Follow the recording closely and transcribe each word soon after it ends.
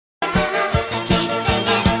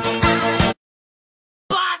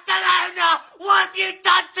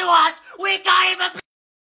We can't even beat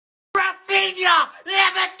Rafinha,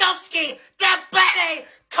 Lewandowski, Dembele,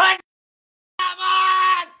 come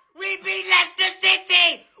on! We beat Leicester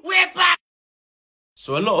City! We're back!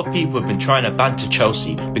 So a lot of people have been trying to banter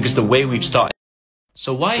Chelsea because the way we've started.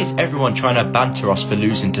 So why is everyone trying to banter us for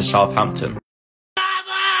losing to Southampton? Come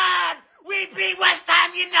on! We beat West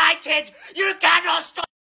Ham United! You cannot stop!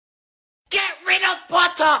 Get rid of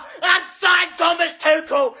Potter and sign Thomas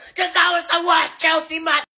Tuchel, because that was the worst Chelsea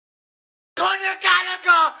match. Conor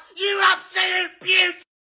Gallagher, you absolute beauty!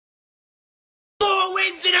 4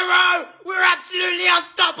 wins in a row! We're absolutely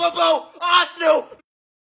unstoppable! Arsenal!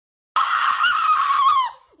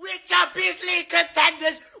 We're Champions League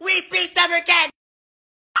contenders! We beat them again!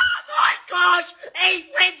 Oh my gosh! 8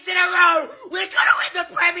 wins in a row! We're gonna win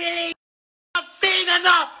the Premier League! I've seen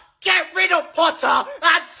enough! Get rid of Potter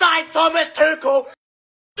and sign Thomas Tuchel!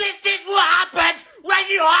 This is what happens when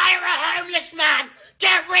you hire a homeless man!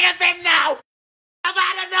 Get rid of him now! I've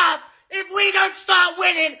had enough! If we don't start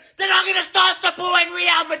winning, then I'm gonna start supporting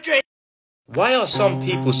Real Madrid! Why are some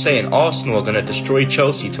people saying Arsenal are going to destroy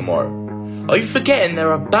Chelsea tomorrow? Are you forgetting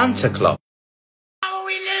they're a banter club? How are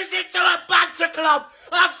we losing to a banter club?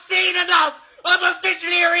 I've seen enough! I'm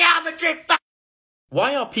officially a Real Madrid fan!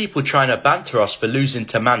 Why are people trying to banter us for losing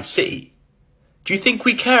to Man City? Do you think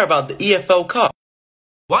we care about the EFL Cup?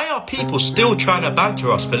 Why are people still trying to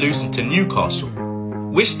banter us for losing to Newcastle?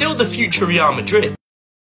 We're still the future Real Madrid.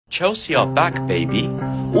 Chelsea are back, baby.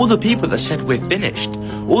 All the people that said we're finished.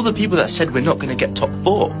 All the people that said we're not going to get top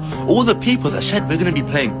 4. All the people that said we're going to be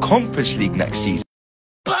playing Conference League next season.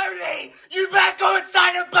 Bowley, you better go and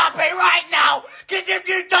sign Mbappe right now! Because if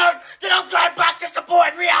you don't, then I'm going back to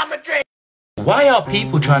supporting Real Madrid! Why are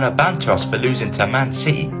people trying to banter us for losing to Man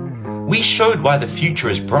City? We showed why the future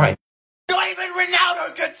is bright. Not even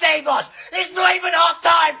Ronaldo could save us! It's not even half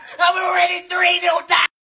time, and we're already 3-0 down!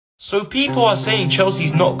 So people are saying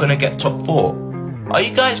Chelsea's not going to get top 4. Are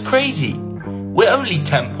you guys crazy? We're only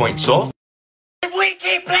 10 points off. If we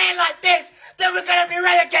keep playing like this, then we're going to be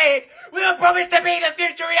relegated! We were promised to be the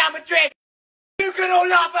future Real Madrid! You can all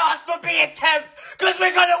laugh at us for being 10th, because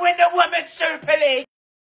we're going to win the Women's Super League!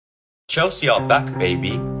 Chelsea are back,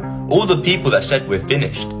 baby. All the people that said we're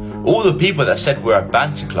finished. All the people that said we're a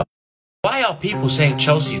banter club. Why are people saying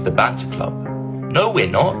Chelsea's the banter club? No, we're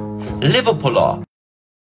not. Liverpool are.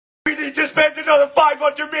 We need to spend another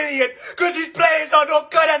 500 million because these players are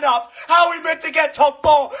not good enough. How are we meant to get top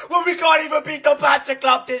 4 when we can't even beat the banter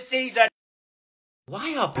club this season?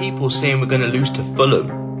 Why are people saying we're going to lose to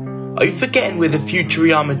Fulham? Are you forgetting we're the future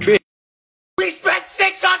Real Madrid? We spent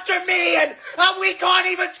 600 million and we can't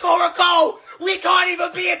even score a goal. We can't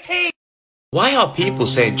even be a team. Why are people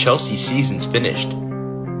saying Chelsea's season's finished?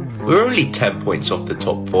 We're only 10 points off the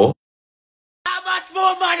top 4. How much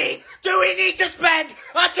more money do we need to spend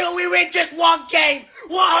until we win just 1 game?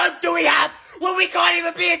 What hope do we have when we can't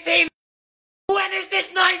even be a team? When is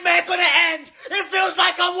this nightmare gonna end? It feels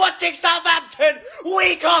like I'm watching Southampton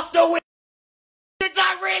week after week. Did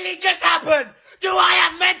that really just happen? Do I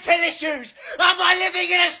have mental issues? Am I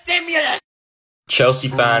living in a stimulus? Chelsea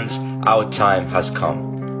fans, our time has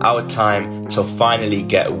come. Our time to finally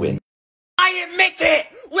get a win. I admit it!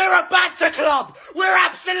 We're a banter club! We're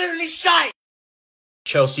absolutely shite!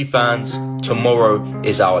 Chelsea fans, tomorrow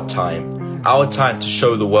is our time. Our time to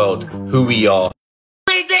show the world who we are.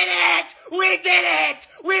 We did it! We did it!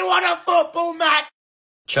 We won a football match!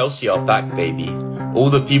 Chelsea are back, baby. All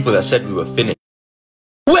the people that said we were finished.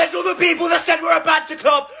 Where's all the people that said we're a banter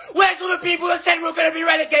club? Where's all the people that said we're going to be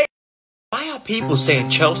relegated? Why are people saying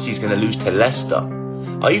Chelsea's going to lose to Leicester?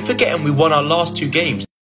 Are you forgetting we won our last 2 games?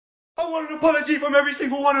 I want an apology from every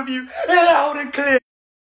single one of you, loud and clear.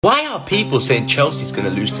 Why are people saying Chelsea's going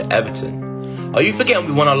to lose to Everton? Are you forgetting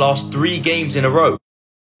we won our last 3 games in a row?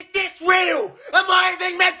 Is this real? Am I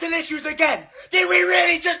having mental issues again? Did we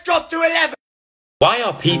really just drop to 11? Why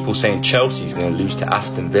are people saying Chelsea's going to lose to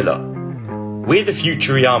Aston Villa? We're the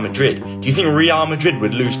future Real Madrid. Do you think Real Madrid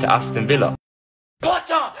would lose to Aston Villa?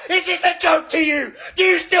 Potter, is this a joke to you? Do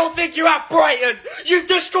you still think you're at Brighton? You've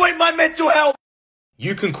destroyed my mental health.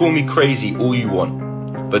 You can call me crazy all you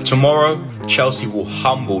want, but tomorrow, Chelsea will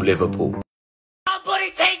humble Liverpool.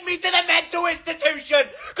 Somebody take me to the mental institution,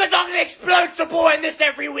 because I'm going to explode supporting this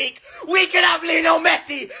every week. We can have Lionel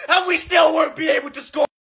Messi, and we still won't be able to score.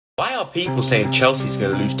 Why are people saying Chelsea's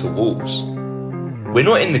going to lose to Wolves? We're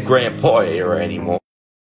not in the Graham Potter era anymore.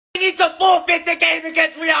 We need to forfeit the game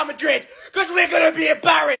against Real Madrid, because we're going to be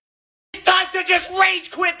embarrassed. It's time to just rage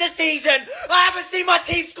quit the season. I haven't seen my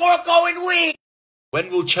team score a goal in weeks. When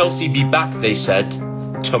will Chelsea be back, they said?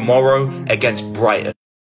 Tomorrow against Brighton.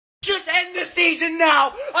 Just end the season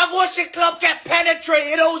now. I've watched this club get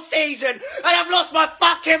penetrated all season, and I've lost my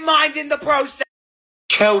fucking mind in the process.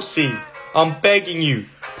 Chelsea, I'm begging you,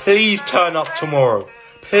 please turn up tomorrow.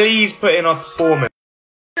 Please put in a performance.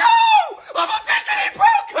 No! I'm officially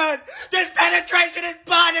broken! This penetration is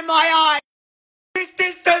burning my eye. Is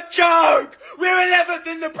this a joke? We're 11th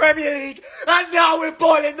in the Premier League, and now we're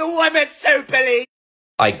boiling the Women's Super League.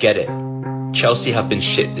 I get it. Chelsea have been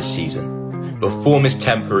shit this season. But form is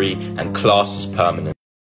temporary and class is permanent.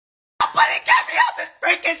 Somebody get me out this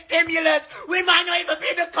freaking stimulus! We might not even be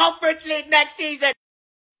in the Conference League next season!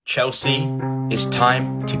 Chelsea, it's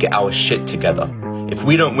time to get our shit together. If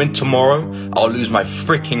we don't win tomorrow, I'll lose my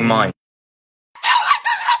freaking mind. I feel like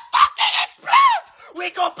I'm gonna fucking explode!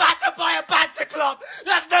 We got battered by a banter club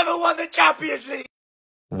that's never won the Champions League!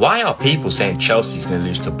 Why are people saying Chelsea's going to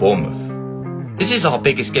lose to Bournemouth? This is our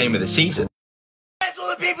biggest game of the season. Where's all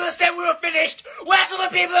the people that said we were finished? Where's all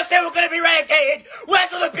the people that said we're going to be relegated?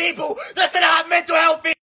 Where's all the people that said I have mental health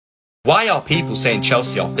issues? Why are people saying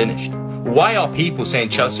Chelsea are finished? Why are people saying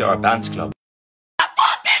Chelsea are a banter club? I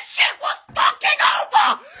thought this shit was fucking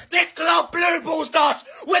over! This club blue balls us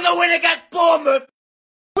with a win against Bournemouth!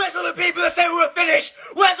 Where's all the people that said we were finished?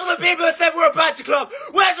 Where's all the people that said we're a banter club?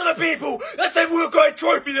 Where's all the people that said we were going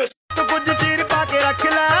trophyless?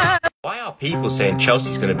 Why are people saying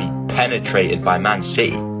Chelsea's going to be penetrated by Man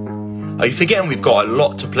City? Are you forgetting we've got a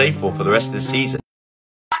lot to play for the rest of the season?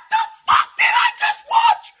 What the fuck did I just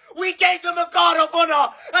watch? We gave them a guard of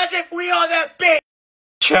honour as if we are their bitch.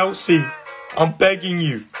 Chelsea, I'm begging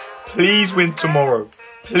you. Please win tomorrow.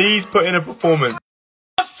 Please put in a performance.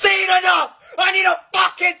 I've seen enough. I need a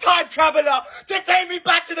fucking time traveller to take me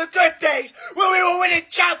back to the good days when we were winning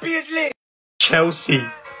Champions League. Chelsea,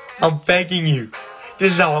 I'm begging you.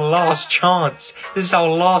 This is our last chance. This is our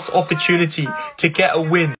last opportunity to get a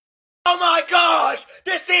win. Oh my gosh!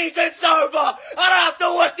 The season's over! I don't have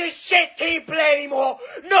to watch this shit team play anymore!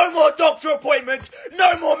 No more doctor appointments!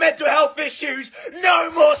 No more mental health issues!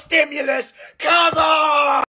 No more stimulus! Come on!